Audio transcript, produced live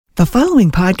The following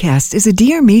podcast is a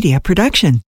Dear Media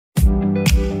production.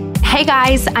 Hey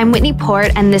guys, I'm Whitney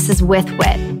Port, and this is With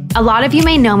Wit. A lot of you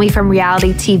may know me from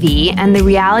reality TV, and the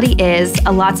reality is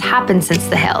a lot's happened since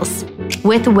The Hills.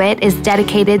 With Wit is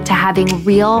dedicated to having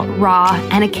real, raw,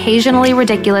 and occasionally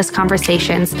ridiculous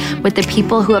conversations with the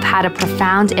people who have had a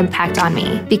profound impact on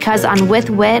me. Because on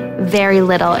With Wit, very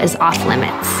little is off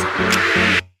limits.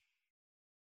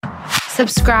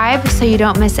 Subscribe so you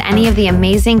don't miss any of the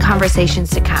amazing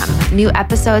conversations to come. New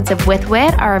episodes of With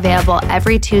Wit are available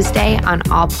every Tuesday on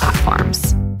all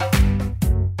platforms.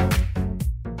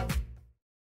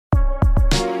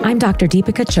 I'm Dr.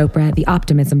 Deepika Chopra, the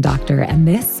Optimism Doctor, and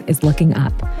this is Looking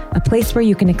Up, a place where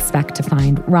you can expect to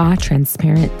find raw,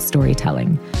 transparent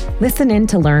storytelling. Listen in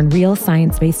to learn real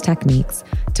science-based techniques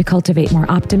to cultivate more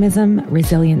optimism,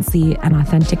 resiliency, and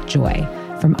authentic joy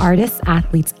from artists,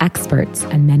 athletes, experts,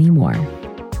 and many more.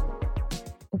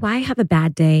 Why have a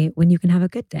bad day when you can have a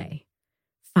good day?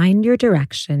 Find your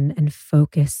direction and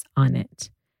focus on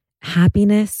it.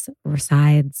 Happiness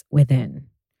resides within.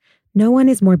 No one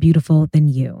is more beautiful than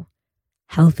you.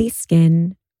 Healthy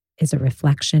skin is a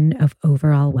reflection of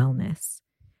overall wellness.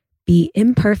 Be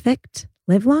imperfect,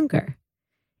 live longer.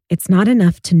 It's not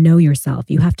enough to know yourself.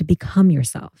 You have to become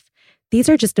yourself. These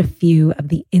are just a few of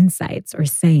the insights or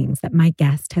sayings that my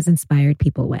guest has inspired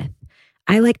people with.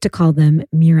 I like to call them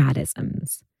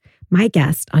Muradisms. My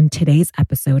guest on today's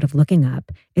episode of Looking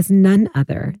Up is none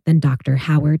other than Dr.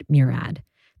 Howard Murad,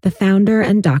 the founder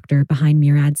and doctor behind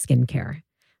Murad Skincare.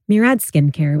 Murad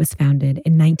Skincare was founded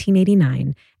in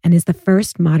 1989 and is the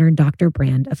first modern doctor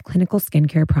brand of clinical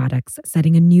skincare products,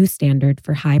 setting a new standard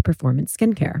for high-performance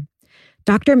skincare.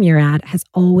 Dr. Murad has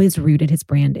always rooted his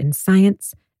brand in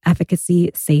science,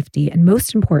 efficacy, safety, and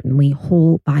most importantly,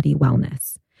 whole body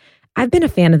wellness. I've been a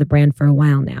fan of the brand for a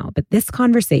while now, but this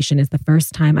conversation is the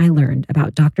first time I learned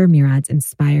about Dr. Murad's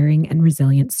inspiring and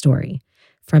resilient story,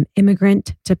 from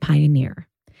immigrant to pioneer.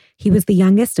 He was the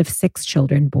youngest of 6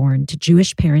 children born to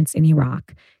Jewish parents in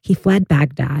Iraq. He fled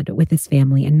Baghdad with his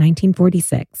family in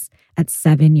 1946 at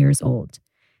 7 years old.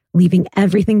 Leaving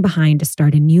everything behind to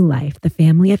start a new life, the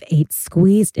family of 8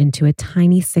 squeezed into a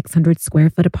tiny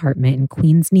 600-square-foot apartment in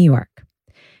Queens, New York.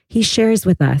 He shares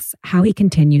with us how he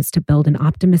continues to build an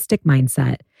optimistic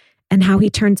mindset and how he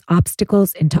turns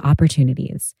obstacles into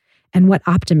opportunities, and what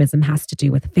optimism has to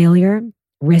do with failure,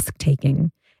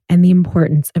 risk-taking, and the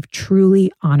importance of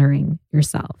truly honoring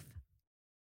yourself.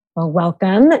 Well,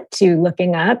 welcome to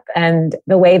Looking Up. And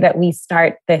the way that we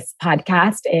start this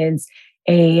podcast is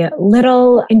a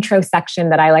little intro section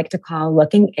that I like to call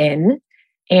Looking In.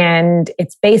 And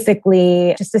it's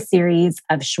basically just a series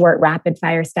of short rapid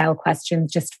fire style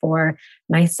questions just for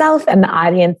myself and the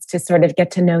audience to sort of get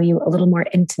to know you a little more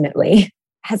intimately.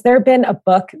 Has there been a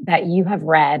book that you have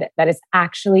read that has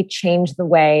actually changed the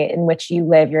way in which you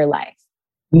live your life?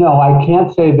 No, I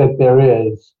can't say that there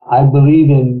is. I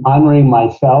believe in honoring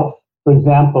myself. For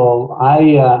example,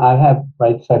 I have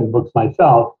read 7 books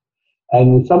myself.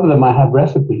 And some of them I have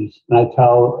recipes, and I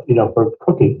tell, for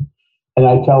cooking. And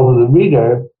I tell the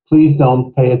reader, please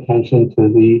don't pay attention to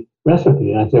the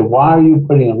recipe. And I say, why are you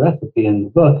putting a recipe in the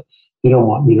book? You don't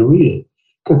want me to read it.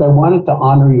 Because I wanted to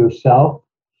honor yourself.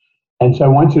 And so I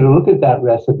want you to look at that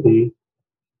recipe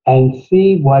and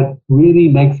see what really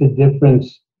makes a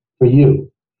difference for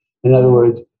you. In other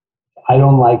words, I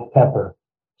don't like pepper.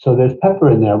 So there's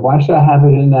pepper in there. Why should I have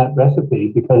it in that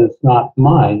recipe? Because it's not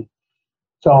mine.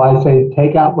 So I say,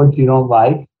 take out what you don't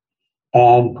like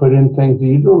and put in things that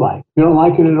you do like. If you don't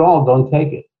like it at all, don't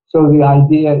take it. So the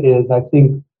idea is, I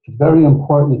think it's very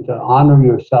important to honor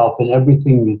yourself in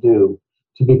everything you do,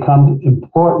 to become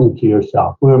important to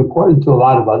yourself. We're important to a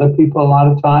lot of other people a lot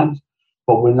of times,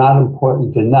 but we're not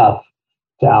important enough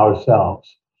to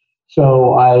ourselves.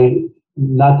 So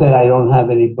not that I don't have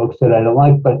any books that I don't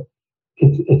like, but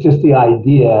it's just the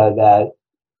idea that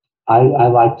I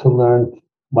like to learn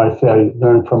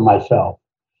from myself.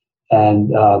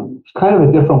 And it's kind of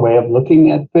a different way of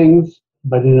looking at things,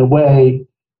 but in a way,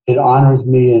 it honors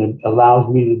me and it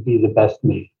allows me to be the best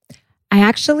me. I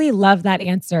actually love that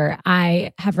answer.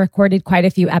 I have recorded quite a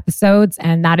few episodes,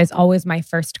 and that is always my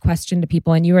first question to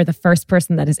people. And you are the first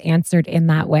person that has answered in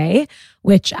that way,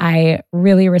 which I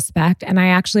really respect. And I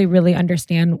actually really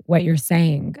understand what you're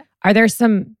saying. Are there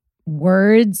some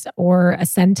words or a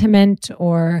sentiment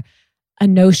or a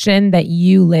notion that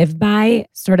you live by,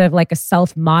 sort of like a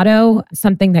self-motto,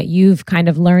 something that you've kind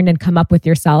of learned and come up with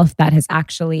yourself that has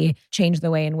actually changed the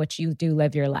way in which you do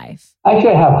live your life?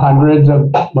 Actually, I have hundreds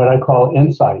of what I call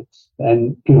insights,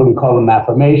 and people can call them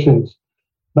affirmations.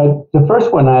 But the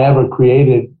first one I ever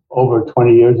created over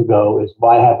 20 years ago is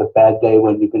why have a bad day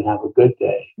when you can have a good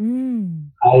day? Mm.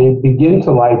 I begin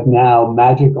to like now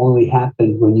magic only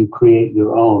happens when you create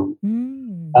your own.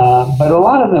 But a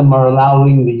lot of them are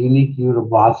allowing the unique you to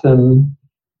blossom,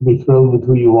 be thrilled with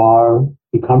who you are,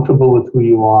 be comfortable with who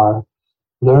you are,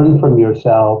 learn from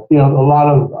yourself.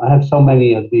 I have so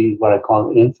many of these, what I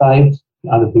call insights.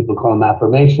 Other people call them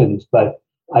affirmations, but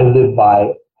I live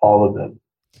by all of them.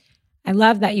 I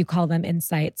love that you call them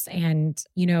insights. And,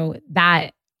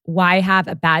 that why have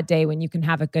a bad day when you can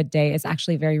have a good day is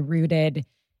actually very rooted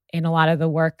in a lot of the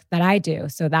work that I do.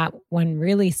 So that one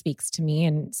really speaks to me.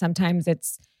 And sometimes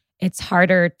it's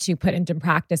harder to put into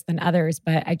practice than others,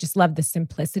 but I just love the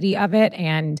simplicity of it.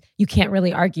 And you can't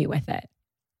really argue with it,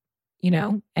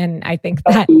 and I think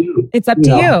that it's up to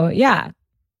you. Yeah.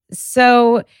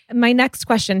 So my next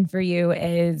question for you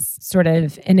is sort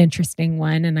of an interesting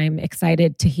one, and I'm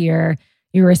excited to hear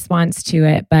your response to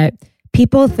it. But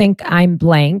people think I'm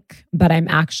blank, but I'm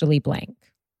actually blank.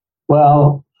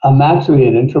 Well, I'm actually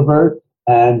an introvert,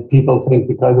 and people think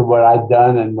because of what I've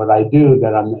done and what I do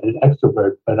that I'm an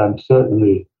extrovert, but I'm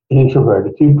certainly an introvert.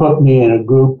 If you put me in a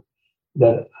group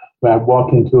that when I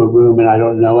walk into a room and I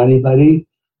don't know anybody,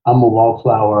 I'm a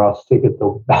wallflower. I'll stick at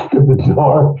the back of the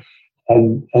door.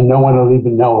 And no one will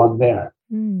even know I'm there.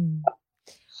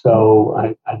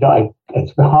 So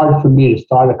it's hard for me to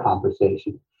start a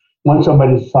conversation. Once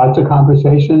somebody starts a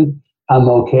conversation, I'm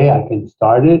okay. I can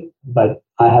start it, but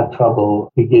I have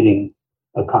trouble beginning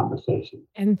a conversation.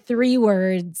 And 3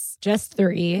 words, just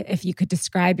 3, if you could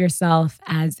describe yourself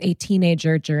as a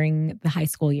teenager during the high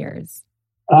school years.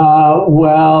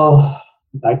 Well,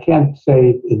 I can't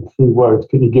say it in 3 words.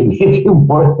 Can you give me a few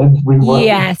more than 3 words?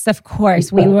 Yes, of course.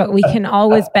 We can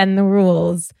always bend the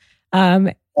rules.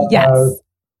 Yes.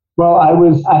 Well,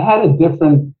 I had a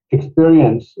different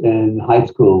experience in high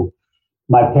school.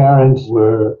 My parents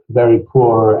were very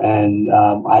poor, and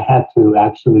I had to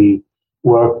actually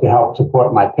work to help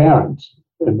support my parents,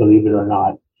 believe it or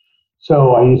not.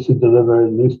 So I used to deliver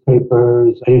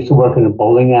newspapers. I used to work in a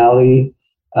bowling alley.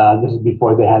 This is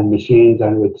before they had machines. I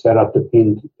would set up the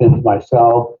pins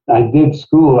myself. I did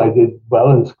school. I did well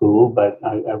in school, but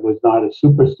I was not a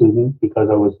super student because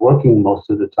I was working most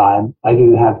of the time. I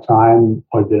didn't have time,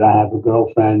 or did I have a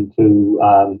girlfriend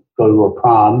to go to a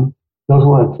prom? Those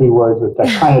weren't 3 words, but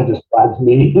that kind of describes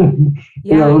me.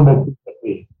 Yeah. A little bit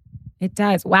differently. It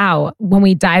does. Wow. When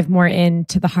we dive more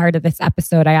into the heart of this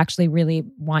episode, I actually really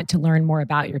want to learn more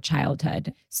about your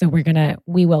childhood. So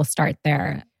we will start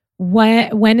there.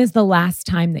 When is the last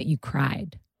time that you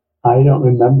cried? I don't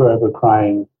remember ever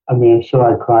crying. I mean, I'm sure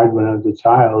I cried when I was a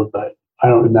child, but I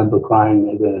don't remember crying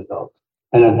as an adult.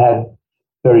 And I've had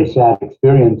very sad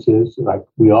experiences, like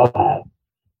we all have,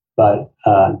 but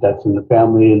that's in the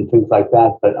family and things like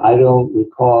that. But I don't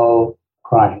recall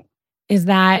crying. Is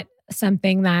that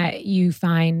something that you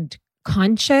find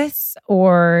conscious,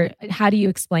 or how do you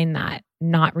explain that?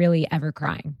 Not really ever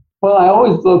crying? Well, I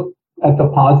always look at the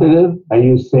positive. I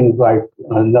use things like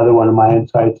another one of my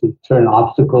insights is turn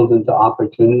obstacles into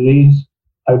opportunities.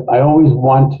 I always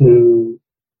want to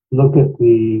look at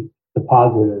the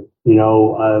positive.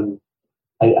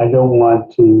 I don't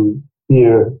want to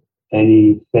fear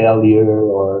any failure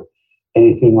or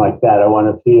anything like that. I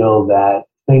want to feel that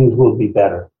things will be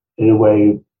better. In a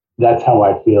way, that's how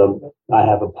I feel. I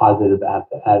have a positive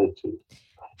attitude.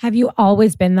 Have you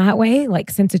always been that way, like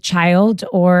since a child,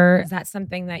 or is that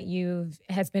something that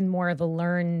has been more of a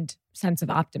learned sense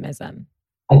of optimism?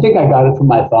 I think I got it from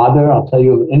my father. I'll tell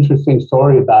you an interesting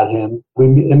story about him. We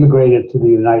immigrated to the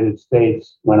United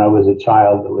States when I was a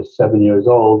child. I was 7 years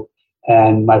old.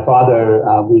 And my father,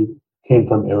 we came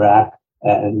from Iraq,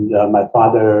 and my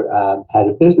father had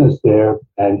a business there,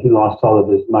 and he lost all of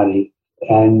his money.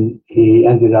 And he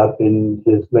ended up in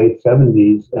his late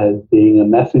 70s as being a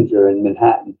messenger in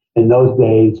Manhattan. In those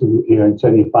days, he earned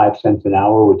 75 cents an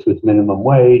hour, which was minimum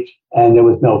wage, and there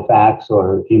was no fax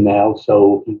or email.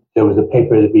 So there was a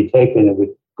paper to be taken. It would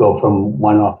go from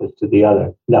one office to the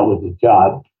other. That was his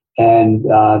job. And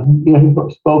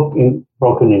he spoke in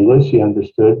broken English. He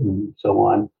understood and so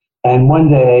on. And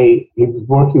one day, he was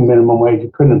working minimum wage. He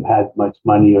couldn't have had much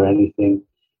money or anything.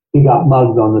 He got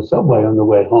mugged on the subway on the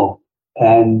way home.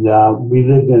 And we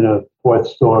lived in a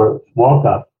 4th floor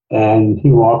walk-up, and he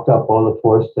walked up all the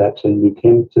 4 steps, and we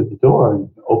came to the door and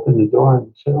opened the door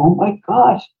and said, "Oh my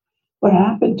gosh, what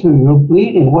happened to you? You're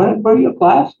bleeding. Where are your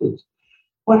glasses?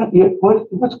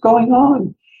 What's going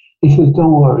on?" He says,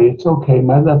 "Don't worry, it's okay.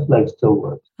 My left leg still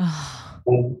works."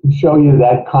 And to show you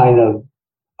that kind of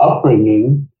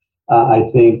upbringing, I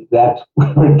think that's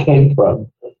where it came from.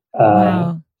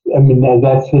 Wow. I mean,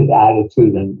 that's his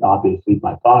attitude, and obviously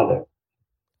my father.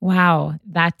 Wow,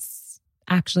 that's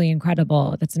actually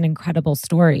incredible. That's an incredible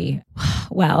story.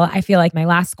 Well, I feel like my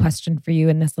last question for you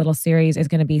in this little series is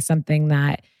going to be something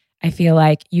that I feel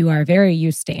like you are very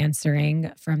used to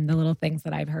answering from the little things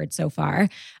that I've heard so far.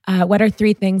 What are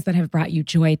 3 things that have brought you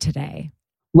joy today?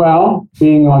 Well,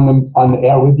 being on the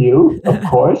air with you, of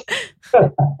course.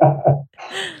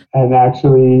 And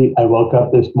actually, I woke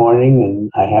up this morning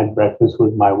and I had breakfast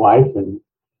with my wife, and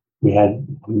we had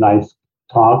a nice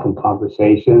talk and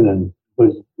conversation, and it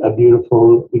was a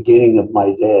beautiful beginning of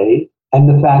my day. And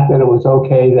the fact that it was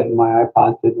okay that my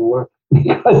iPod didn't work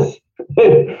because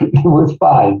it was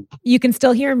fine. You can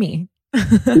still hear me.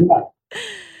 Yeah.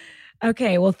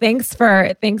 Okay, well, thanks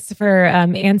for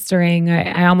answering.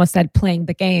 I almost said playing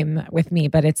the game with me,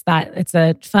 but it's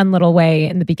a fun little way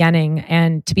in the beginning.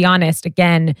 And to be honest,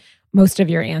 again, most of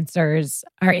your answers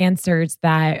are answers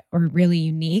that are really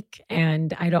unique.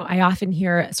 And I often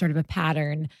hear sort of a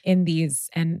pattern in these.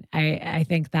 And I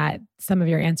think that some of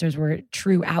your answers were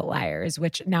true outliers,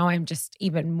 which now I'm just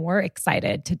even more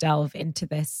excited to delve into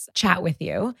this chat with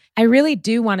you. I really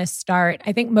do want to start.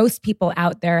 I think most people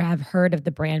out there have heard of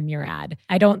the brand Murad.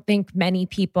 I don't think many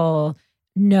people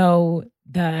know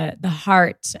the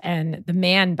heart and the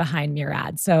man behind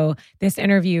Murad. So this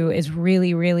interview is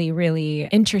really, really, really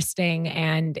interesting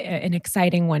and an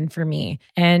exciting one for me.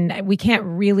 And we can't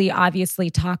really obviously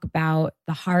talk about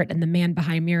the heart and the man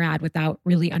behind Murad without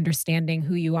really understanding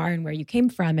who you are and where you came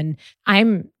from. And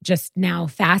I'm just now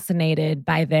fascinated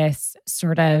by this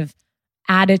sort of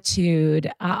attitude,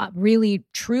 really,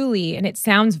 truly, and it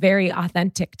sounds very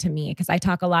authentic to me because I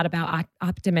talk a lot about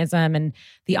optimism and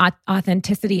the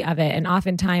authenticity of it. And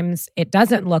oftentimes it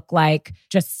doesn't look like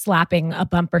just slapping a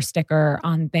bumper sticker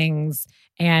on things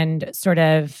and sort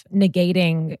of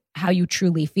negating how you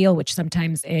truly feel, which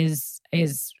sometimes is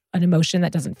an emotion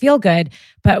that doesn't feel good.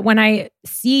 But when I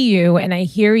see you and I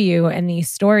hear you and these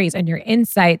stories and your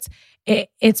insights,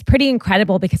 it's pretty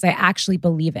incredible because I actually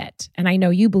believe it. And I know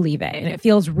you believe it. And it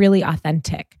feels really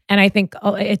authentic. And I think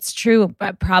it's true,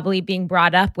 but probably being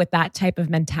brought up with that type of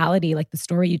mentality, like the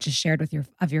story you just shared with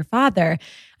your father.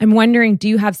 I'm wondering, do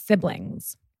you have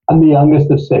siblings? I'm the youngest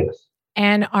of 6.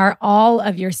 And are all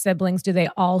of your siblings, do they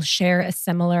all share a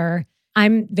similar?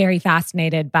 I'm very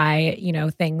fascinated by,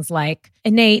 things like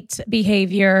innate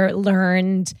behavior,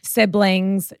 learned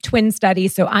siblings, twin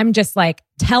studies. So I'm just like,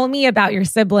 tell me about your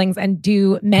siblings, and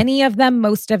do many of them,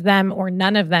 most of them, or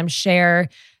none of them share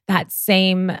that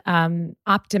same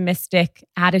optimistic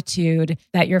attitude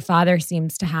that your father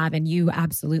seems to have, and you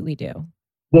absolutely do?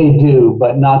 They do,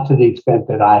 but not to the extent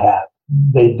that I have.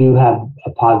 They do have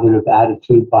a positive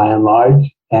attitude by and large,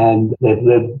 and they've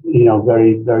lived,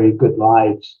 very, very good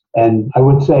lives. And I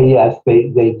would say, yes,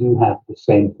 they do have the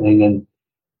same thing.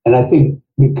 And I think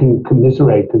we can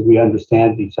commiserate because we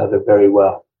understand each other very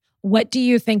well. What do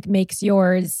you think makes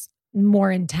yours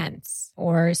more intense,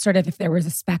 or sort of if there was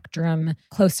a spectrum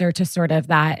closer to sort of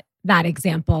that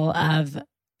example of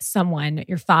someone,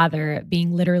 your father,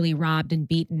 being literally robbed and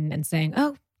beaten and saying,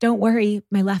 "Oh, don't worry,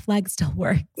 my left leg still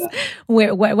works."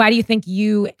 Yeah. Why do you think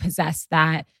you possess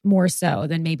that more so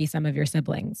than maybe some of your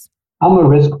siblings? I'm a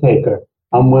risk taker.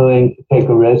 I'm willing to take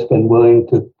a risk and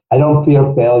I don't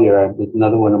fear failure. It's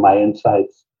another one of my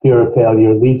insights. Fear of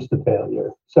failure leads to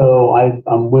failure. So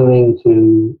I'm willing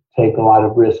to take a lot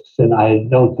of risks, and I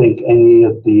don't think any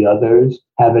of the others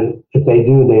have it. If they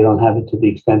do, they don't have it to the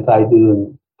extent I do,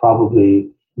 and probably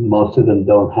most of them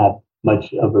don't have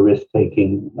much of a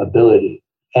risk-taking ability.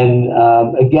 And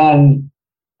again,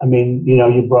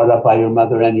 you brought up by your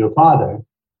mother and your father.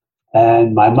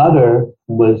 And my mother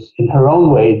was, in her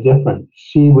own way, different.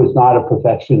 She was not a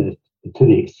perfectionist to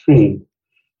the extreme.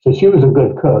 So she was a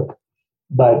good cook.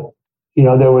 But,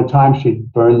 there were times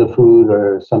she'd burn the food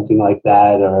or something like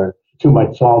that, or too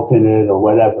much salt in it or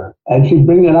whatever. And she'd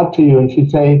bring it up to you and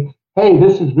she'd say, "Hey,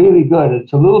 this is really good.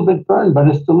 It's a little bit burned, but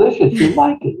it's delicious. You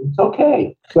like it. It's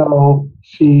okay." So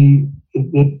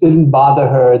it didn't bother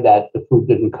her that the food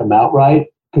didn't come out right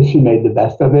because she made the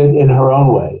best of it in her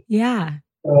own way. Yeah.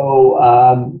 So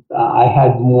I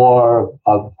had more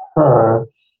of her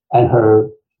and her,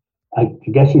 I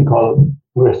guess you'd call it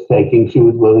risk-taking. She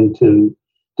was willing to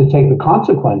take the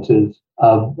consequences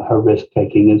of her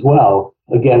risk-taking as well.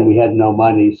 Again, we had no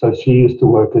money, so she used to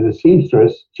work as a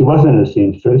seamstress. She wasn't a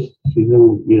seamstress. She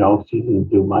knew, she didn't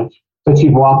do much. But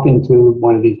she'd walk into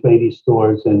one of these ladies'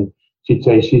 stores and she'd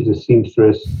say she's a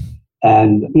seamstress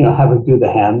and, have her do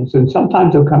the hems. And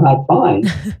sometimes it'll come out fine.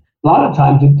 A lot of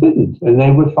times it didn't, and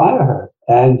they would fire her.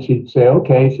 And she'd say,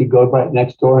 okay, she'd go right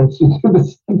next door and she'd do the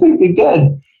same thing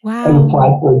again. Wow. And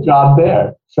apply for a job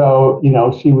there. So,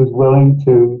 she was willing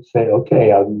to say,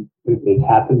 okay, it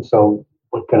happened, so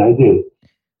what can I do?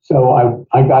 So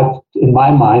I got, in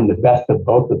my mind, the best of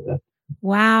both of them.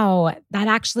 Wow. That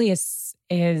actually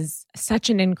is such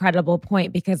an incredible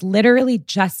point, because literally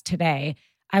just today,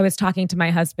 I was talking to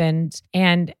my husband,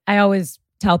 and I always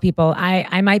tell people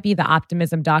I might be the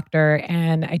optimism doctor,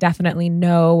 and I definitely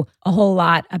know a whole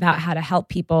lot about how to help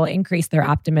people increase their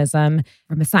optimism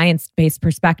from a science-based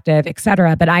perspective, et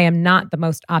cetera. But I am not the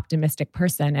most optimistic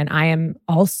person, and I am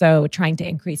also trying to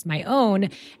increase my own.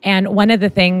 And one of the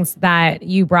things that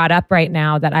you brought up right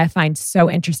now that I find so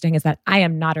interesting is that I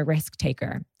am not a risk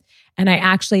taker. And I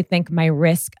actually think my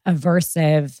risk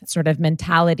aversive sort of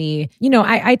mentality,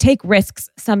 I take risks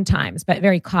sometimes, but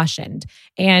very cautioned.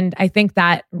 And I think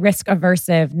that risk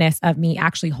aversiveness of me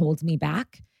actually holds me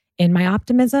back in my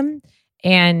optimism.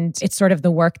 And it's sort of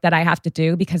the work that I have to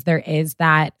do, because there is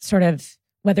that sort of,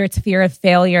 whether it's fear of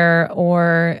failure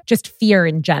or just fear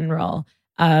in general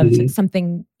of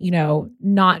something,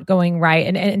 not going right.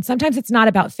 And sometimes it's not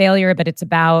about failure, but it's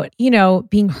about,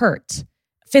 being hurt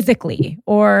physically,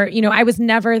 or, I was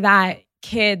never that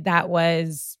kid that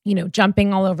was,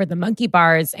 jumping all over the monkey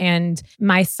bars. And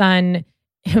my son,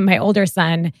 my older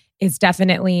son, is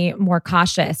definitely more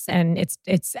cautious. And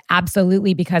it's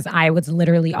absolutely because I was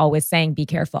literally always saying, be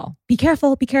careful, be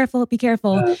careful, be careful, be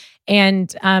careful.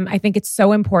 And I think it's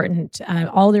so important,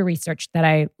 all the research that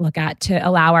I look at, to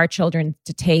allow our children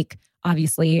to take,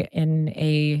 obviously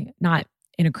not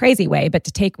in a crazy way, but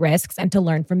to take risks and to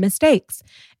learn from mistakes.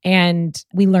 And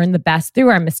we learn the best through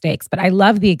our mistakes. But I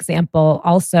love the example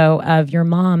also of your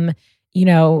mom,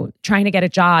 trying to get a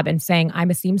job and saying, I'm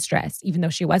a seamstress, even though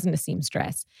she wasn't a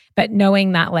seamstress, but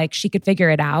knowing that like she could figure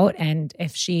it out. And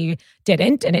if she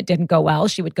didn't, and it didn't go well,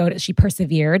 she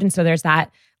persevered. And so there's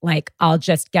that, like, I'll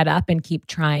just get up and keep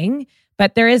trying.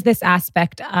 But there is this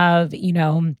aspect of,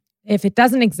 if it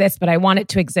doesn't exist, but I want it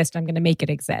to exist, I'm going to make it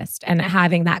exist. And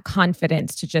having that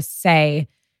confidence to just say,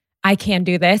 I can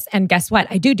do this. And guess what?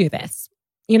 I do this,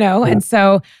 And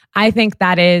so I think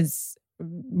that is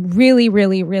really,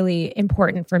 really, really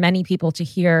important for many people to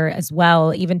hear as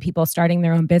well, even people starting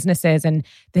their own businesses. And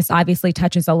this obviously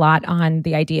touches a lot on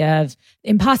the idea of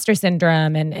imposter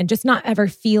syndrome and just not ever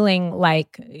feeling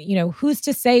like, who's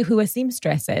to say who a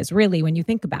seamstress is, really, when you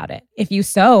think about it. If you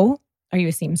sew, are you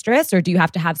a seamstress, or do you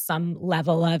have to have some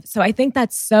level of... So I think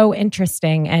that's so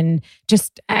interesting, and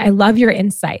just, I love your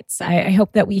insights. I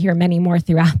hope that we hear many more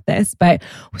throughout this. But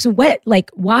so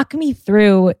walk me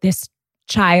through this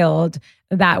child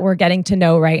that we're getting to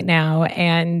know right now,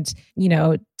 and,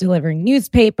 delivering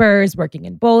newspapers, working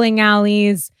in bowling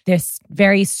alleys, this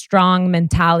very strong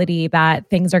mentality that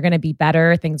things are going to be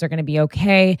better, things are going to be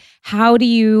okay. How do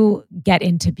you get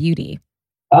into beauty?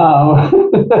 Or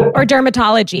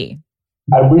dermatology?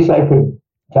 I wish I could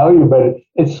tell you, but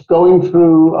it's going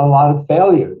through a lot of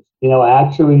failures.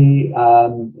 Actually,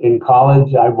 in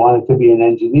college, I wanted to be an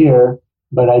engineer,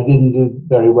 but I didn't do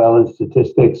very well in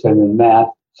statistics and in math.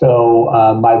 So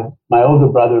my older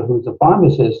brother, who's a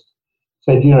pharmacist,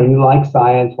 said, you like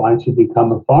science, why don't you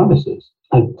become a pharmacist?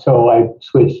 And so I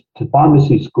switched to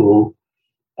pharmacy school.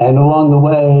 And along the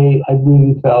way, I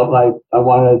really felt like I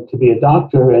wanted to be a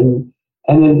doctor. And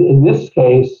in this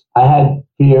case, I had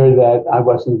fear that I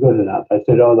wasn't good enough. I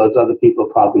said, those other people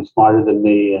are probably smarter than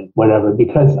me and whatever,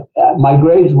 because my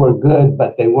grades were good,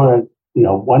 but they weren't,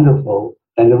 wonderful.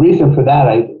 And the reason for that,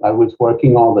 I was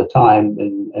working all the time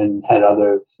and had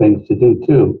other things to do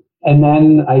too. And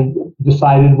then I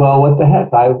decided, well, what the heck?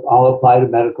 I'll apply to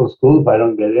medical school. If I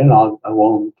don't get in, I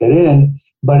won't get in.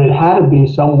 But it had to be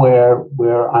somewhere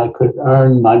where I could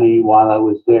earn money while I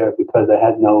was there, because I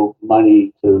had no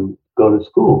money to go to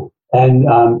school. And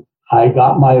I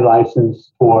got my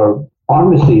license for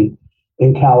pharmacy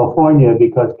in California,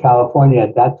 because California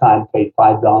at that time paid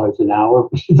 $5 an hour,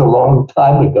 which is a long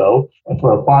time ago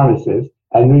for a pharmacist,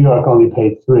 and New York only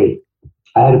paid $3.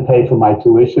 I had to pay for my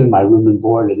tuition, my room and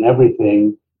board, and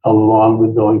everything, along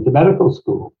with going to medical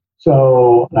school.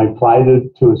 So I applied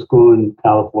to a school in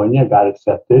California, got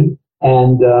accepted,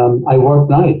 and I worked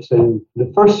nights. And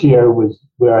the first year was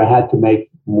where I had to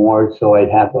make more, so I'd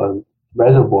have a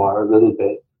reservoir a little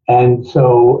bit. And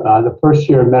so the first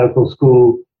year of medical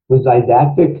school was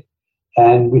didactic,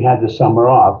 and we had the summer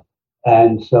off.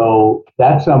 And so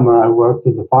that summer I worked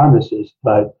as a pharmacist,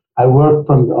 but I worked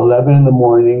from 11 in the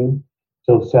morning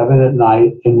till 7 at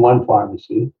night in one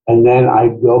pharmacy. And then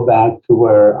I'd go back to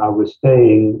where I was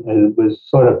staying, and it was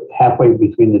sort of halfway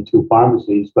between the two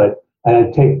pharmacies, and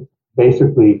I'd take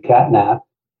basically cat nap,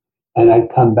 and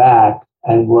I'd come back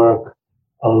and work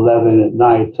 11 at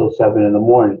night till 7 in the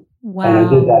morning. Wow. And I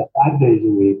did that 5 days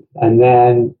a week. And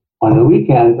then on the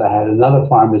weekends, I had another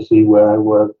pharmacy where I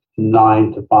worked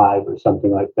 9 to 5 or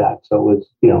something like that. So it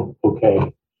was, okay.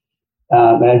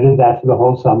 And I did that for the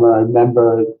whole summer. I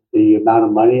remember the amount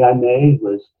of money I made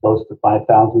was close to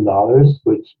 $5,000,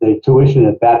 which the tuition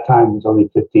at that time was only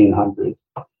 $1,500,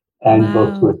 and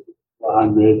books were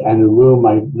 $100. And the room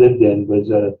I lived in was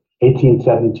a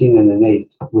 1817 and an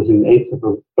 8. It was an eighth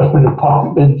of an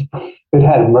apartment. It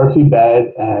had a Murphy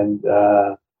bed and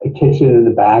a kitchen in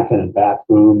the back and a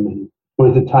bathroom. And it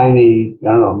was a tiny, I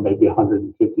don't know, maybe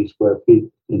 150 square feet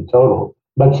in total.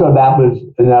 But so that was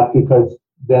enough because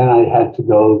then I had to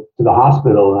go to the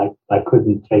hospital and I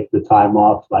couldn't take the time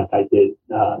off like I did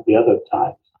the other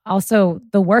times. Also,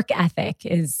 the work ethic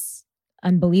is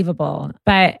unbelievable.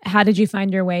 But how did you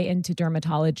find your way into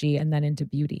dermatology and then into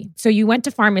beauty? So you went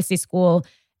to pharmacy school,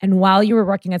 and while you were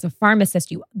working as a pharmacist,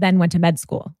 you then went to med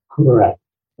school. Correct.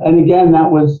 And again,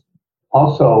 that was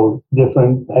also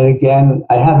different. And again,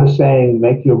 I have a saying,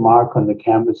 make your mark on the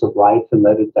canvas of life and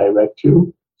let it direct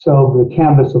you. So the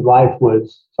canvas of life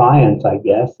was science, I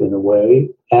guess, in a way.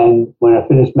 And when I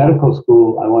finished medical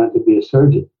school, I wanted to be a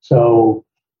surgeon. So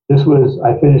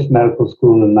I finished medical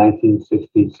school in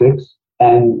 1966.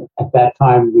 And at that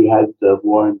time, we had the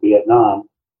war in Vietnam,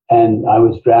 and I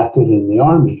was drafted in the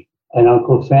Army. And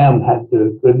Uncle Sam had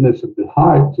the goodness of his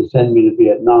heart to send me to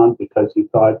Vietnam because he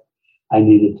thought I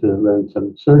needed to learn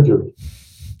some surgery.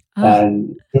 Oh.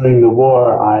 And during the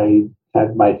war, I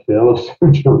had my fill of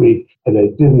surgery, and I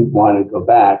didn't want to go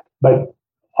back. But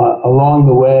along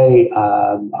the way,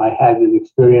 I had an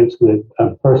experience with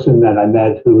a person that I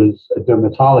met who was a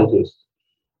dermatologist.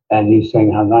 And he's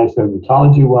saying how nice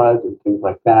dermatology was and things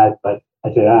like that. But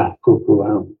I said,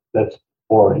 poo-poo, that's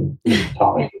boring,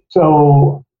 dermatology.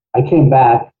 So I came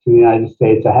back to the United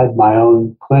States. I had my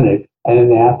own clinic. And in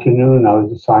the afternoon, I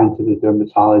was assigned to the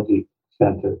dermatology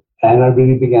center. And I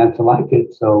really began to like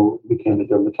it, so I became a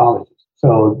dermatologist.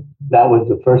 So that was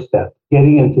the first step.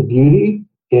 Getting into beauty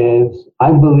is,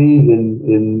 I believe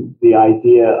in the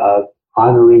idea of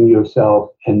honoring yourself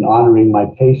and honoring my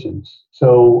patients.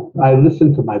 So I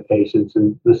listen to my patients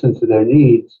and listen to their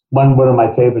needs. One of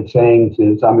my favorite sayings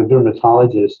is, I'm a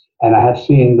dermatologist and I have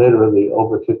seen literally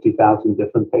over 50,000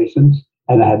 different patients,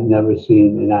 and I have never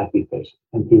seen an acne patient.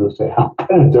 And people say, how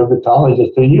kind of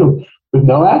dermatologist are you with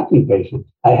no acne patients?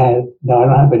 I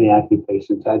don't have any acne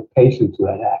patients. I had patients who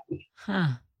had acne.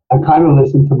 I kind of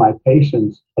listened to my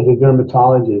patients as a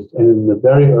dermatologist. And in the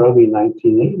very early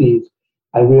 1980s,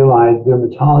 I realized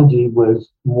dermatology was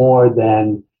more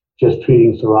than just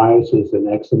treating psoriasis and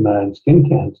eczema and skin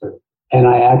cancer. And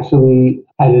I actually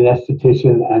had an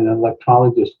esthetician and an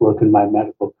electrologist work in my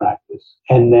medical practice.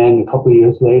 And then a couple of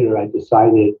years later, I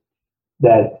decided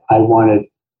that I wanted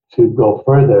to go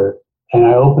further. And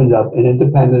I opened up an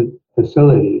independent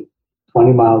facility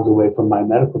 20 miles away from my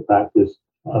medical practice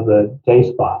of a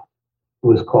day spa. It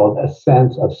was called A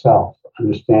Sense of Self,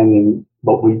 understanding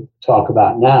what we talk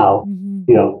about now,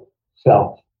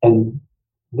 self. And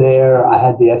there I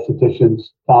had the estheticians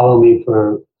follow me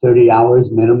for 30 hours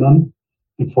minimum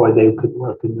before they could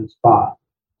work in the spa.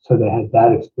 So they had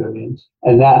that experience.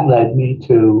 And that led me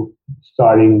to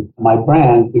starting my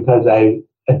brand because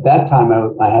at that time,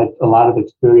 I had a lot of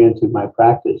experience in my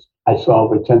practice. I saw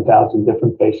over 10,000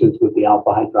 different patients with the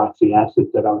alpha hydroxy acid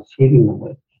that I was treating them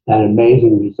with, and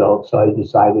amazing results. So I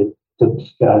decided to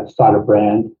start a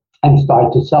brand and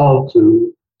start to sell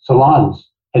to salons.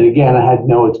 And again, I had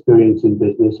no experience in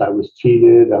business. I was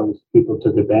cheated. People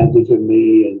took advantage of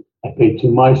me, and I paid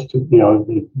too much to,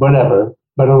 whatever.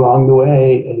 But along the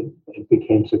way, it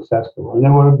became successful. And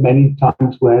there were many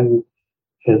times when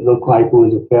it looked like it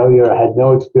was a failure. I had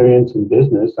no experience in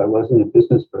business. I wasn't a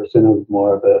business person. I was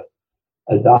more of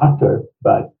a doctor.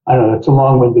 But I don't know, it's a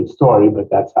long-winded story, but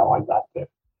that's how I got there.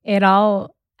 It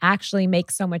all actually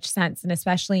makes so much sense. And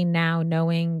especially now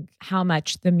knowing how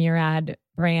much the Murad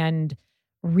brand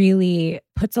really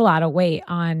puts a lot of weight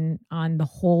on the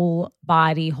whole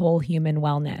body, whole human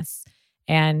wellness.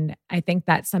 And I think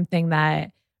that's something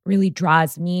that really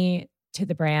draws me to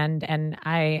the brand. And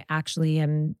I actually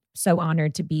am so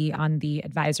honored to be on the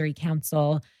advisory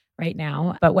council right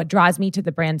now. But what draws me to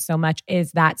the brand so much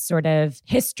is that sort of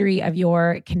history of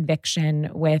your conviction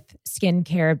with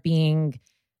skincare being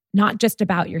not just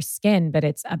about your skin, but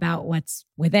it's about what's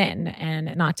within.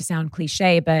 And not to sound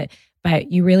cliche, but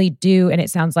you really do. And it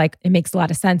sounds like it makes a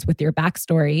lot of sense with your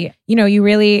backstory. You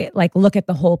really look at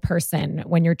the whole person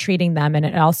when you're treating them. And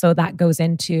it also that goes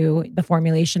into the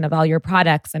formulation of all your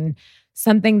products. And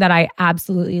something that I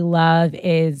absolutely love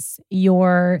is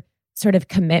your sort of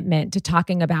commitment to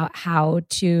talking about how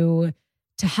to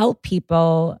help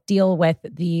people deal with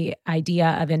the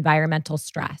idea of environmental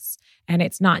stress And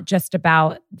it's not just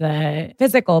about the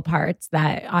physical parts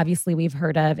that obviously we've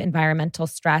heard of, environmental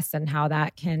stress and how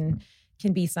that can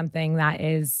be something that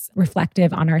is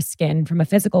reflective on our skin from a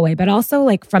physical way, but also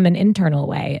like from an internal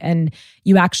way. And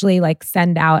you actually like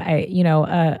send out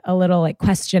a little like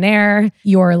questionnaire,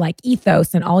 your like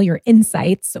ethos and all your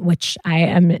insights, which I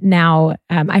am now,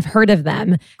 I've heard of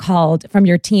them, called from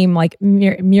your team, like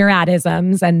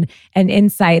Muradisms and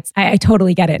insights. I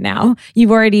totally get it now.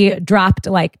 You've already dropped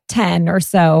like 10 or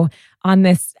so on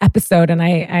this episode, and I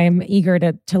am eager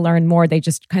to learn more. They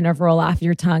just kind of roll off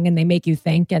your tongue and they make you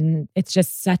think, and it's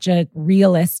just such a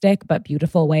realistic but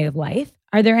beautiful way of life.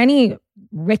 Are there any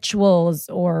rituals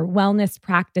or wellness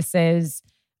practices,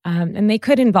 and they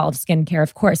could involve skincare,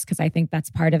 of course, because I think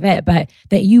that's part of it, but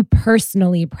that you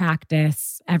personally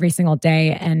practice every single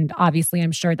day? And obviously,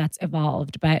 I'm sure that's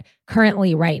evolved, but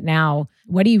currently right now,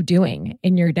 what are you doing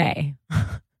in your day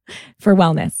for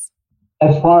wellness?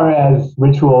 As far as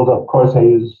rituals, of course, I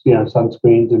use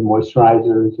sunscreens and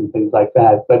moisturizers and things like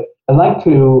that. But I like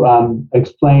to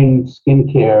explain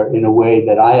skincare in a way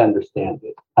that I understand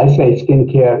it. I say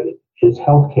skincare is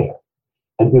healthcare,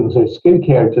 and people say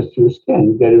skincare just your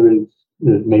skin, get rid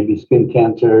of maybe skin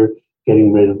cancer,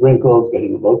 getting rid of wrinkles,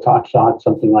 getting a Botox shot,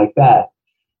 something like that.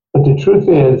 But the truth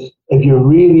is, if you're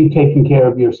really taking care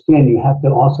of your skin, you have to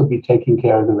also be taking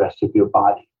care of the rest of your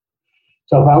body.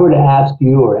 So if I were to ask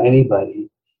you or anybody,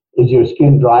 is your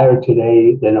skin drier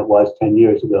today than it was 10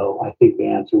 years ago? I think the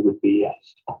answer would be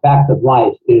yes. The fact of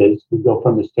life is we go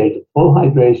from a state of full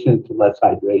hydration to less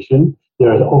hydration.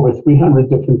 There are over 300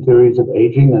 different theories of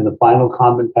aging, and the final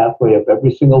common pathway of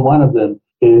every single one of them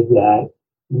is that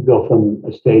we go from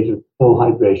a stage of full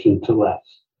hydration to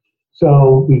less.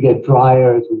 So we get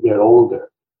drier as we get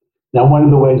older. Now, one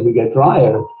of the ways we get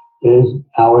drier is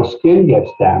our skin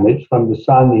gets damaged from the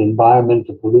sun, the environment,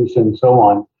 the pollution, and so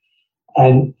on.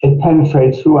 And it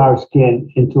penetrates through our skin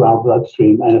into our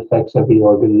bloodstream and affects every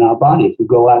organ in our body. If we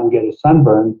go out and get a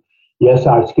sunburn, yes,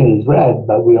 our skin is red,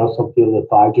 but we also feel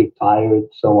lethargic, tired,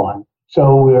 so on.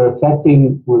 So we're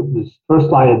this first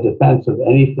line of defense of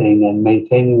anything, and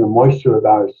maintaining the moisture of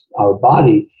our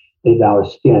body is our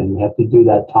skin. We have to do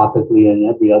that topically and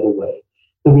every other way.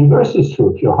 The reverse is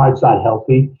true. If your heart's not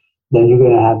healthy, then you're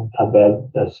going to have a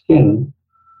bad skin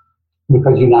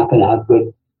because you're not going to have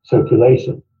good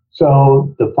circulation.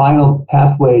 So the final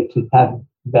pathway to have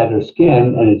better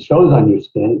skin, and it shows on your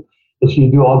skin, is you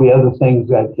do all the other things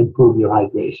that improve your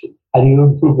hydration. How do you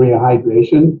improve your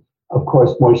hydration? Of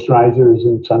course, moisturizers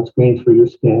and sunscreens for your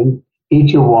skin.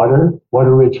 Eat your water.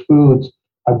 Water-rich foods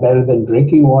are better than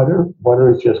drinking water. Water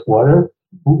is just water.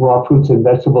 Raw fruits and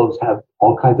vegetables have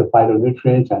all kinds of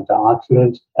phytonutrients,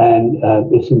 antioxidants, and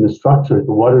it's in the structure.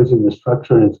 The water is in the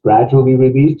structure, and it's gradually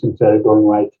released instead of going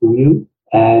right through you,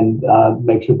 and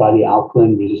makes your body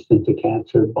alkaline, resistant to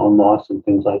cancer, bone loss, and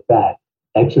things like that.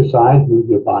 Exercise, move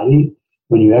your body.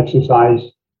 When you exercise,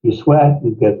 you sweat,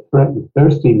 you get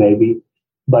thirsty maybe,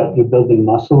 but you're building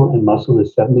muscle, and muscle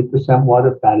is 70%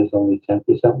 water, fat is only 10%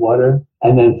 water.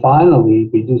 And then finally,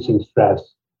 reducing stress.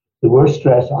 The worst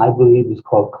stress, I believe, is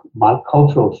called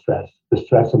cultural stress, the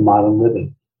stress of modern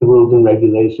living. The rules and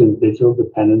regulations, digital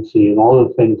dependency, and all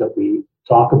the things that we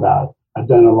talk about. I've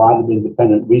done a lot of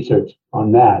independent research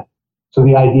on that. So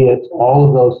the idea is all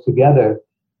of those together,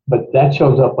 but that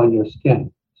shows up on your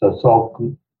skin. So it's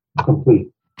all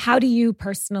complete. How do you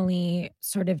personally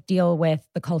sort of deal with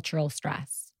the cultural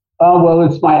stress? Well,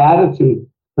 it's my attitude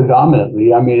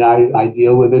predominantly. I mean, I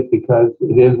deal with it because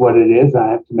it is what it is. I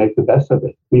have to make the best of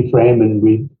it. Reframe and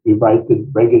rewrite the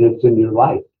negatives in your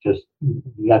life.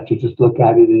 You have to just look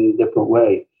at it in a different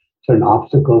way. Turn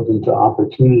obstacles into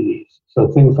opportunities. So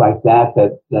things like that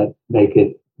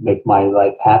make my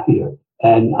life happier.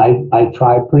 And I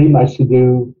try pretty much to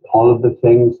do all of the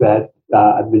things that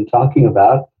I've been talking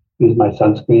about. Use my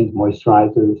sunscreens,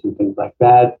 moisturizers, and things like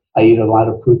that. I eat a lot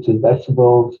of fruits and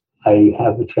vegetables. I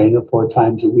have a trainer 4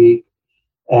 times a week.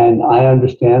 And I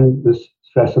understand the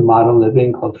stress of modern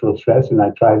living, cultural stress, and I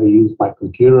try to use my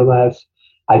computer less.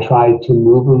 I try to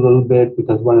move a little bit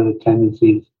because one of the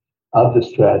tendencies of the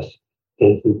stress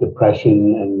is the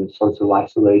depression and the social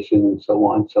isolation and so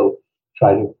on. So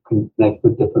try to connect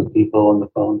with different people on the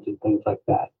phones and things like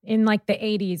that. In like the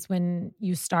 80s when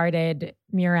you started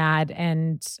Murad,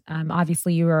 and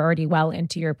obviously you were already well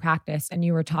into your practice, and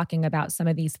you were talking about some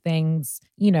of these things,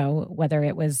 whether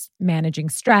it was managing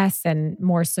stress and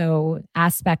more so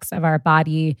aspects of our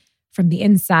body from the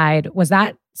inside, was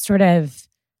that sort of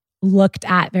looked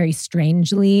at very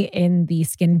strangely in the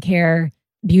skincare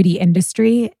beauty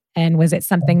industry? And was it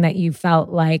something that you felt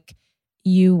like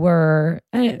you were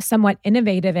somewhat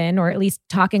innovative in, or at least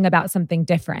talking about something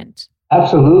different?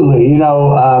 Absolutely.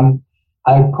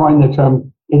 I coined the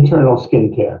term internal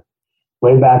skincare.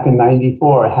 Way back in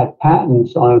 '94, it had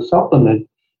patents on a supplement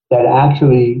that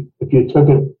actually, if you took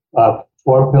it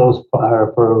 4 pills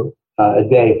for a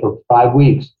day for 5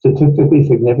 weeks, statistically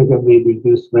significantly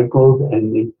reduced wrinkles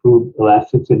and improved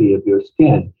elasticity of your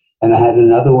skin. And I had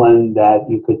another one that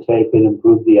you could take and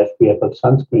improve the SPF of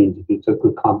sunscreens if you took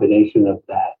a combination of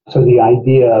that. So the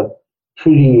idea of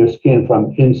treating your skin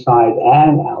from inside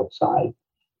and outside,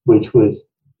 which was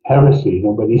heresy.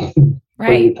 Nobody's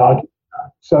Right. talking.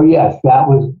 So yes, that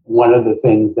was one of the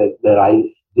things that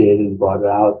I did and brought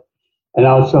out. And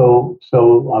also,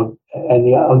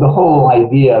 the whole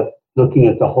idea of looking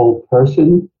at the whole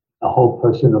person, a whole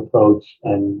person approach,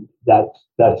 and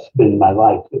that's been my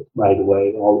life right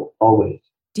away, always.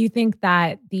 Do you think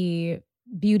that the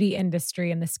beauty industry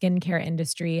and the skincare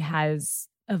industry has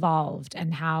evolved,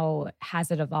 and how has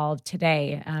it evolved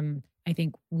today? I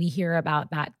think we hear about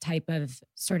that type of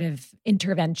sort of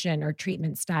intervention or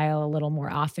treatment style a little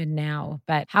more often now.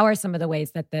 But how are some of the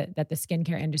ways that the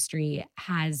skincare industry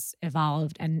has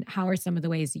evolved, and how are some of the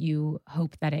ways you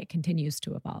hope that it continues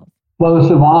to evolve? Well,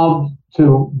 it's evolved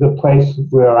to the place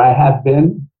where I have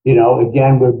been.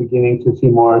 Again, we're beginning to see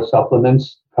more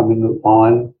supplements coming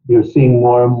on. You're seeing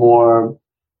more and more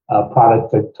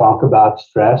products that talk about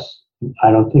stress.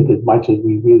 I don't think as much as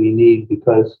we really need,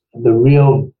 because the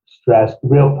real stress, the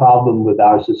real problem with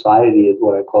our society is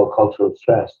what I call cultural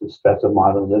stress, the stress of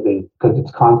modern living, because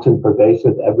it's constant,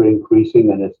 pervasive, ever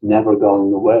increasing, and it's never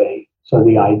going away. So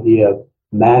the idea of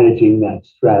managing that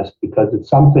stress, because it's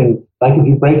something like if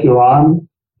you break your arm,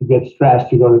 you get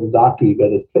stressed, you go to the doctor, you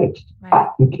get it fixed. Right.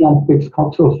 You can't fix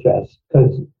cultural stress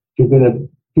because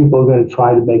people are going to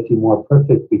try to make you more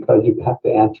perfect, because you have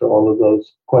to answer all of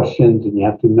those questions and you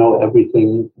have to know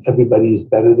everything. Everybody is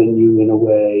better than you in a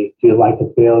way. Feel like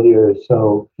a failure.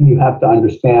 So you have to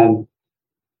understand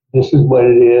this is what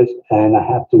it is, and I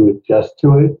have to adjust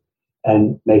to it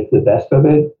and make the best of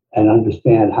it and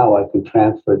understand how I can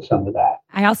transfer some of that.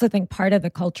 I also think part of the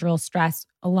cultural stress,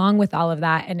 along with all of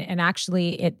that, and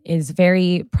actually it is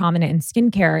very prominent in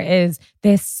skincare, is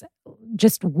this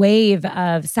just wave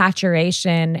of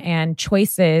saturation and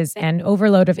choices and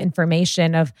overload of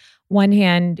information. Of one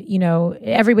hand,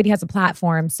 everybody has a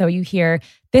platform. So you hear,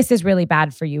 this is really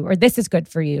bad for you, or this is good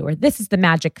for you, or this is the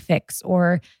magic fix,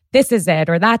 or this is it,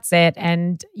 or that's it.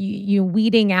 And you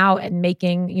weeding out and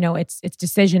making, it's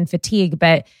decision fatigue.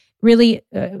 But really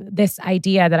this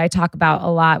idea that I talk about a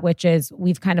lot, which is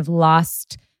we've kind of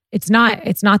lost, it's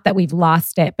not that we've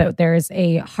lost it, but there's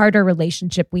a harder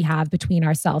relationship we have between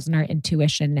ourselves and our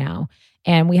intuition now.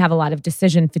 And we have a lot of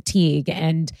decision fatigue.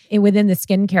 And within the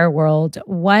skincare world,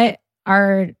 what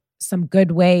are some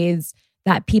good ways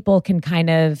that people can kind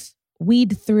of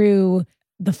weed through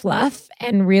the fluff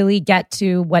and really get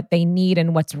to what they need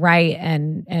and what's right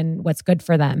and what's good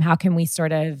for them? How can we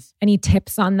any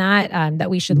tips on that that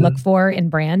we should look for in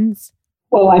brands?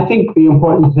 Well, I think the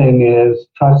important thing is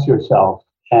trust yourself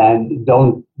and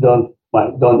don't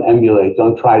emulate.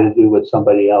 Don't try to do what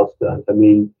somebody else does. I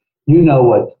mean, you know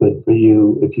what's good for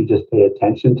you if you just pay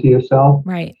attention to yourself.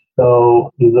 Right.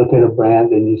 So you look at a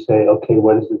brand and you say, okay,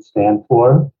 what does it stand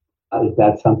for? Is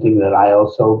that something that I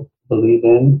also believe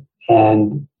in?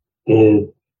 And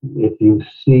if you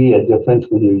see a difference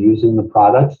when you're using the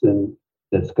products, then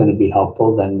that's going to be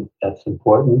helpful. Then that's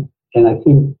important. And I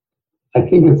think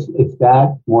it's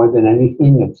that more than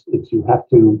anything. It's you have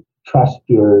to trust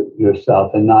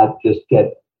yourself and not just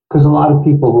because a lot of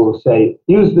people will say,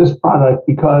 use this product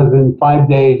because in 5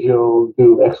 days you'll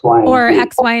do X, Y, and Z. Or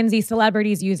X, Y, and Z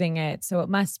celebrities using it. So it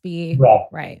must be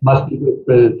right. Must be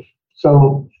good.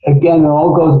 So again, it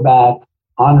all goes back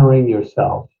honoring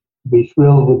yourself. Be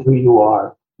thrilled with who you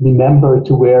are. Remember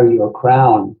to wear your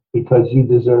crown because you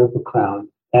deserve a crown.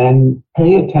 And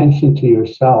pay attention to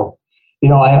yourself.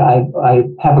 I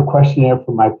have a questionnaire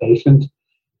for my patients.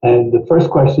 And the first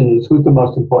question is, who's the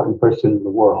most important person in the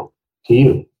world to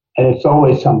you? And it's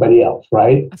always somebody else,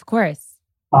 right? Of course.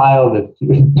 Child,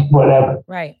 whatever.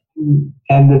 Right.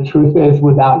 And the truth is,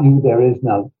 without you, there is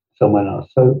no someone else.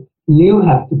 So you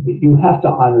have to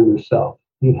honor yourself.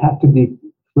 You have to be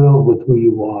thrilled with who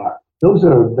you are. Those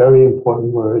are very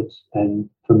important words, and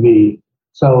for me.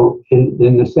 So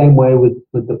in the same way with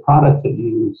the product that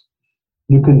you use,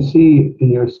 you can see in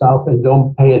yourself and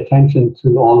don't pay attention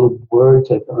to all the words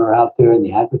that are out there in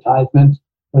the advertisements.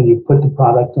 When you put the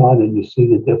product on and you see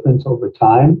the difference over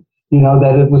time,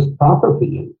 that it was proper for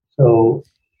you. So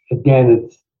again,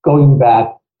 it's going back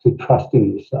to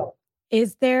trusting yourself.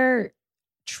 Is there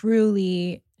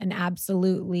truly an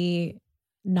absolutely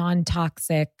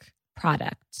non-toxic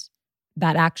product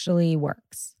that actually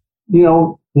works?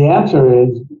 The answer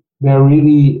is they're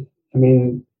really,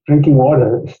 drinking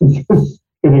water is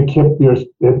going to keep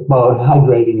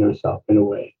hydrating yourself in a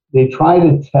way. They try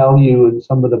to tell you in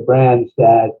some of the brands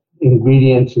that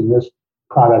ingredients in this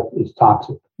product is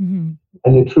toxic. Mm-hmm.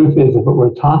 And the truth is, if it were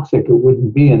toxic, it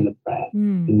wouldn't be in the brand.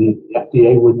 And the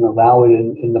FDA wouldn't allow it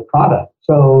in the product.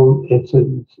 So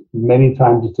many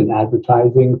times it's an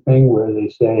advertising thing where they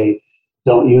say,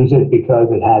 don't use it because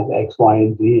it has X, Y,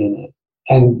 and Z in it.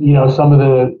 And, some of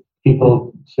the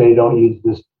people say don't use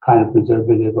this kind of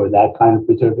preservative or that kind of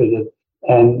preservative.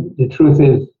 And the truth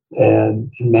is,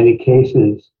 in many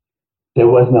cases, there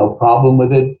was no problem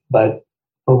with it, but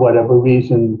for whatever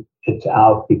reason, it's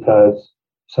out because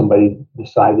somebody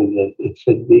decided that it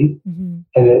should be, and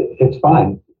it's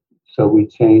fine. So we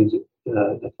changed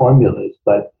the formulas,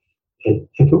 but if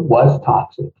it was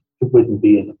toxic, it wouldn't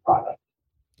be in the product.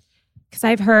 Because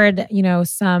I've heard,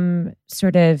 some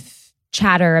sort of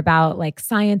chatter about like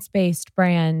science-based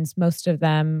brands. Most of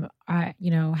them are,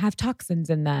 have toxins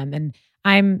in them. And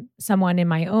I'm someone in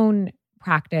my own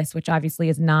practice, which obviously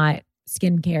is not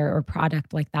skincare or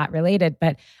product like that related,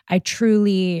 but I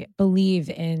truly believe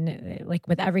in, like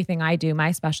with everything I do,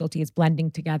 my specialty is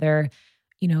blending together,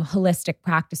 holistic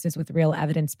practices with real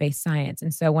evidence-based science.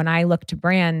 And so when I look to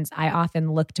brands, I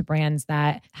often look to brands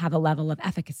that have a level of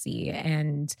efficacy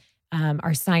and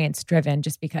are science-driven,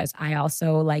 just because I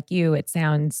also, like you, it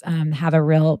sounds, have a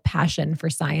real passion for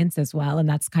science as well. And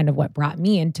that's kind of what brought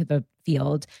me into the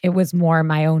field. It was more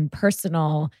my own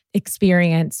personal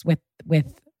experience with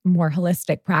more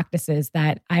holistic practices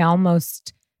that I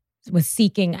almost was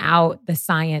seeking out the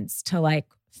science to like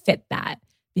fit that,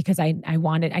 because I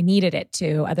needed it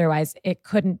to. Otherwise it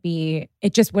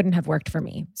just wouldn't have worked for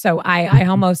me. So I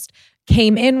almost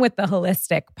came in with the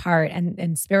holistic part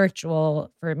and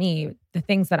spiritual for me, the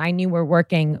things that I knew were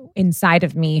working inside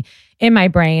of me, in my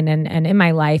brain and in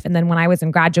my life. And then when I was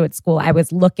in graduate school, I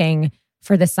was looking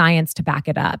for the science to back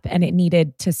it up. And I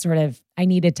needed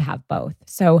to have both.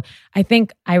 So I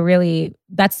think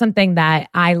that's something that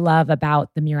I love about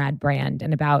the Murad brand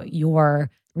and about your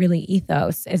really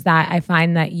ethos, is that I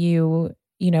find that you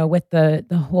with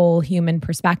the whole human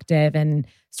perspective and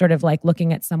sort of like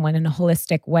looking at someone in a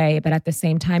holistic way, but at the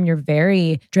same time, you're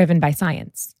very driven by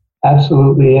science.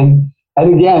 Absolutely. And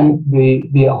again,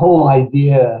 the whole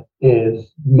idea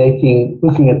is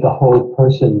looking at the whole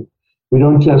person. We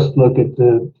don't just look at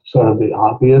the sort of the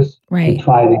obvious. Right. We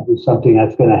try to do something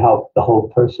that's going to help the whole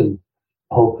person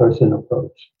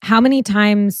approach. How many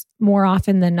times more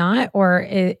often than not, or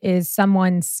is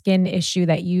someone's skin issue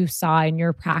that you saw in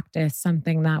your practice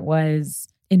something that was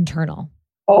internal?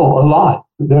 Oh, a lot.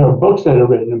 There are books that are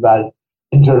written about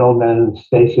internal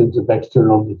manifestations of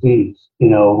external disease,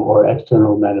 or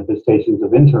external manifestations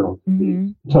of internal disease.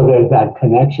 Mm-hmm. So there's that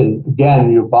connection.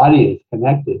 Again, your body is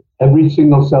connected. Every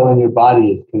single cell in your body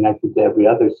is connected to every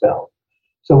other cell.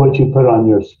 So what you put on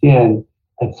your skin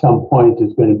at some point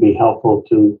is going to be helpful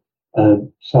to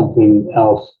something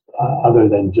else other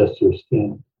than just your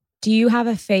skin. Do you have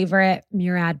a favorite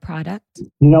Murad product?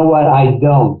 You know what? I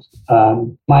don't.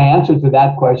 My answer to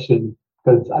that question,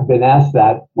 because I've been asked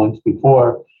that once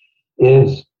before,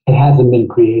 is it hasn't been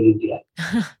created yet.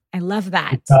 I love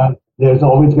that. There's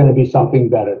always going to be something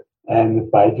better. And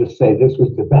if I just say this was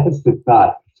the best, it's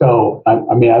not. So, I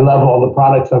love all the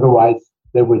products. Otherwise,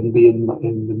 they wouldn't be in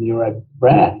the Murad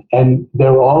brand. And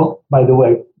they're all, by the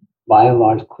way, by and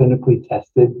large, clinically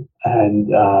tested. And,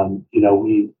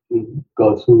 we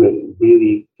go through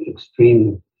really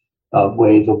extreme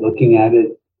ways of looking at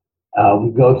it.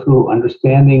 We go through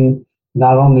understanding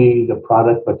not only the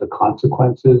product, but the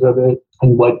consequences of it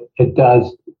and what it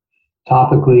does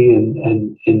topically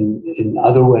and in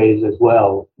other ways as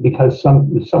well. Because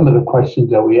some of the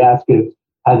questions that we ask is,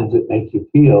 how does it make you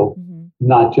feel? Mm-hmm.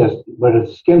 Not just what does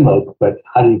the skin look, but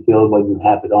how do you feel when you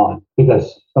have it on?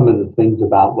 Because some of the things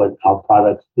about what our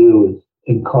products do is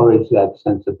encourage that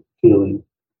sense of feeling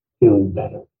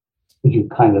better. Because you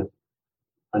kind of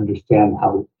understand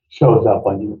how it shows up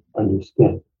on your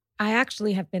skin. I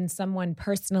actually have been someone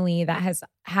personally that has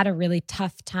had a really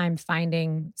tough time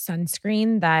finding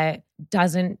sunscreen that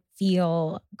doesn't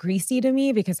feel greasy to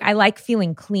me, because I like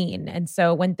feeling clean. And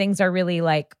so when things are really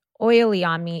like oily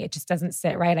on me, it just doesn't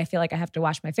sit right. I feel like I have to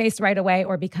wash my face right away,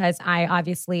 or because I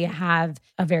obviously have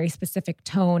a very specific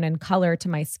tone and color to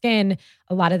my skin,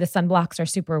 a lot of the sunblocks are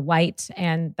super white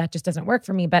and that just doesn't work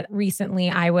for me. But recently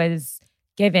I was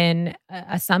given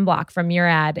a sunblock from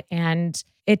Murad and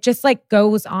it just like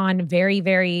goes on very,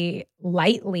 very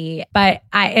lightly. But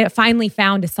I finally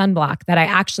found a sunblock that I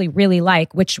actually really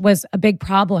like, which was a big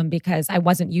problem because I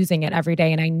wasn't using it every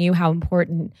day and I knew how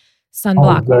important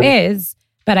sunblock is.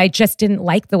 But I just didn't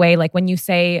like the way, like when you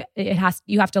say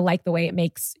you have to like the way it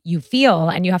makes you feel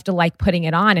and you have to like putting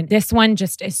it on. And this one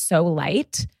just is so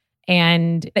light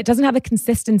and it doesn't have the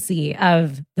consistency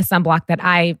of the sunblock that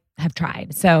I have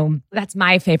tried. So that's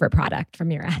my favorite product from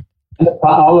Murad.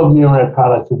 All of Murad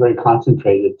products are very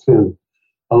concentrated too.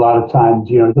 A lot of times,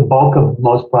 the bulk of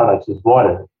most products is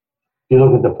water. If you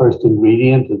look at the first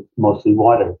ingredient, it's mostly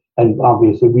water. And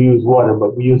obviously we use water,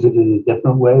 but we use it in a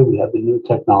different way. We have the new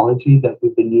technology that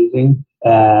we've been using,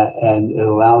 and it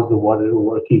allows the water to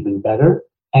work even better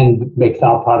and makes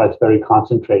our products very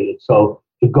concentrated. So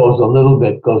it goes a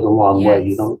long way.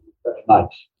 You don't use very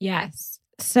much. Yes.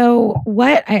 So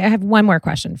I have one more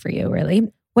question for you,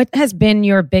 really. What has been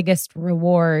your biggest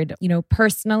reward,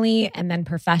 personally and then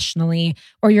professionally,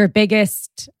 or your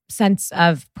biggest sense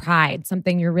of pride,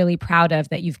 something you're really proud of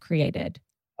that you've created?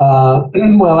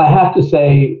 Well, I have to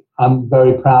say I'm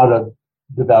very proud of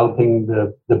developing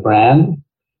the brand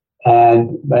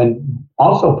and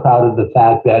also proud of the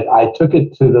fact that I took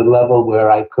it to the level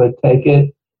where I could take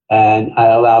it and I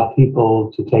allowed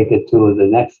people to take it to the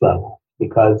next level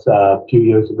because a few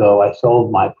years ago I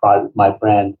sold my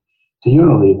brand to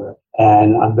Unilever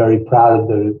and I'm very proud of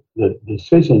the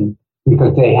decision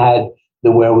because they had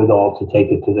the wherewithal to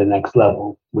take it to the next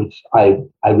level, which I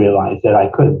realized that I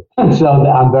couldn't. So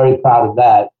I'm very proud of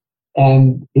that.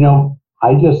 And,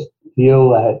 I just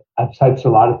feel that I've touched a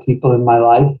lot of people in my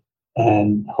life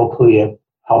and hopefully I've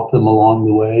helped them along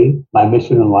the way. My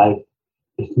mission in life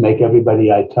is to make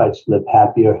everybody I touch live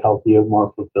happier, healthier,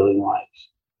 more fulfilling lives.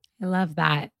 I love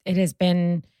that. It has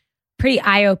been pretty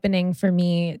eye-opening for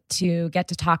me to get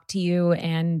to talk to you.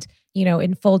 And,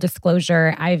 in full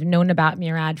disclosure, I've known about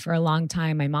Murad for a long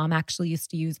time. My mom actually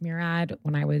used to use Murad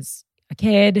when I was a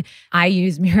kid. I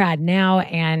use Murad now.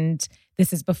 And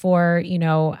this is before,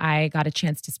 I got a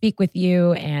chance to speak with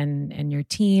you and your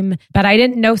team. But I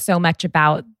didn't know so much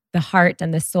about the heart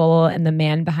and the soul and the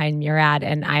man behind Murad.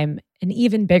 And I'm an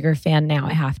even bigger fan now,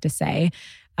 I have to say.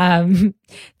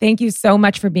 Thank you so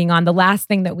much for being on. The last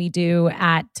thing that we do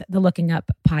at the Looking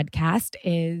Up podcast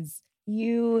is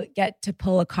you get to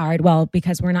pull a card. Well,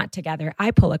 because we're not together, I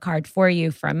pull a card for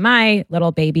you from my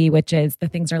little baby, which is the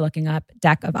Things Are Looking Up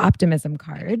deck of optimism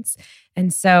cards.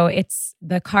 And so it's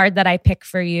the card that I pick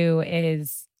for you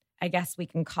is, I guess we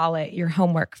can call it your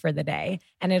homework for the day.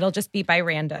 And it'll just be by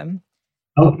random.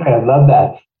 Okay, I love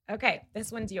that. Okay,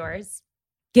 this one's yours.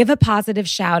 Give a positive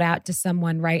shout out to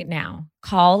someone right now.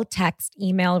 Call, text,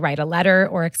 email, write a letter,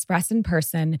 or express in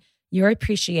person your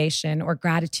appreciation or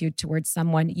gratitude towards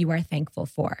someone you are thankful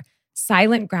for.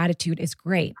 Silent gratitude is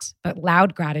great, but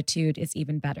loud gratitude is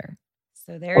even better.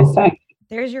 So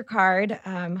there's your card.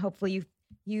 Hopefully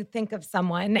you think of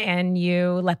someone and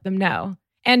you let them know.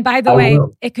 And by the way,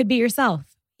 it could be yourself.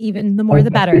 Even the more the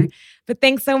better. But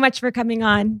thanks so much for coming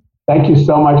on. Thank you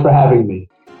so much for having me.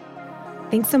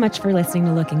 Thanks so much for listening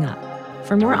to Looking Up.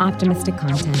 For more optimistic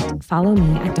content, follow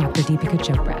me at Dr. Deepika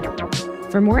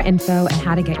Chopra. For more info and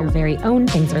how to get your very own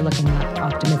Things Are Looking Up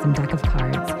optimism deck of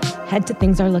cards, head to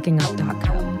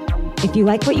thingsareLookingUp.co. If you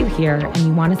like what you hear and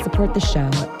you want to support the show,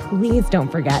 please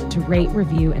don't forget to rate,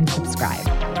 review, and subscribe.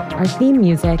 Our theme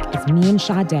music is Me and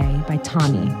Sade by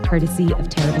Tommy, courtesy of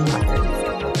Terrible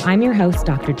Records. I'm your host,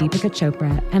 Dr. Deepika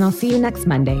Chopra, and I'll see you next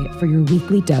Monday for your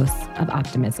weekly dose of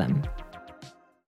optimism.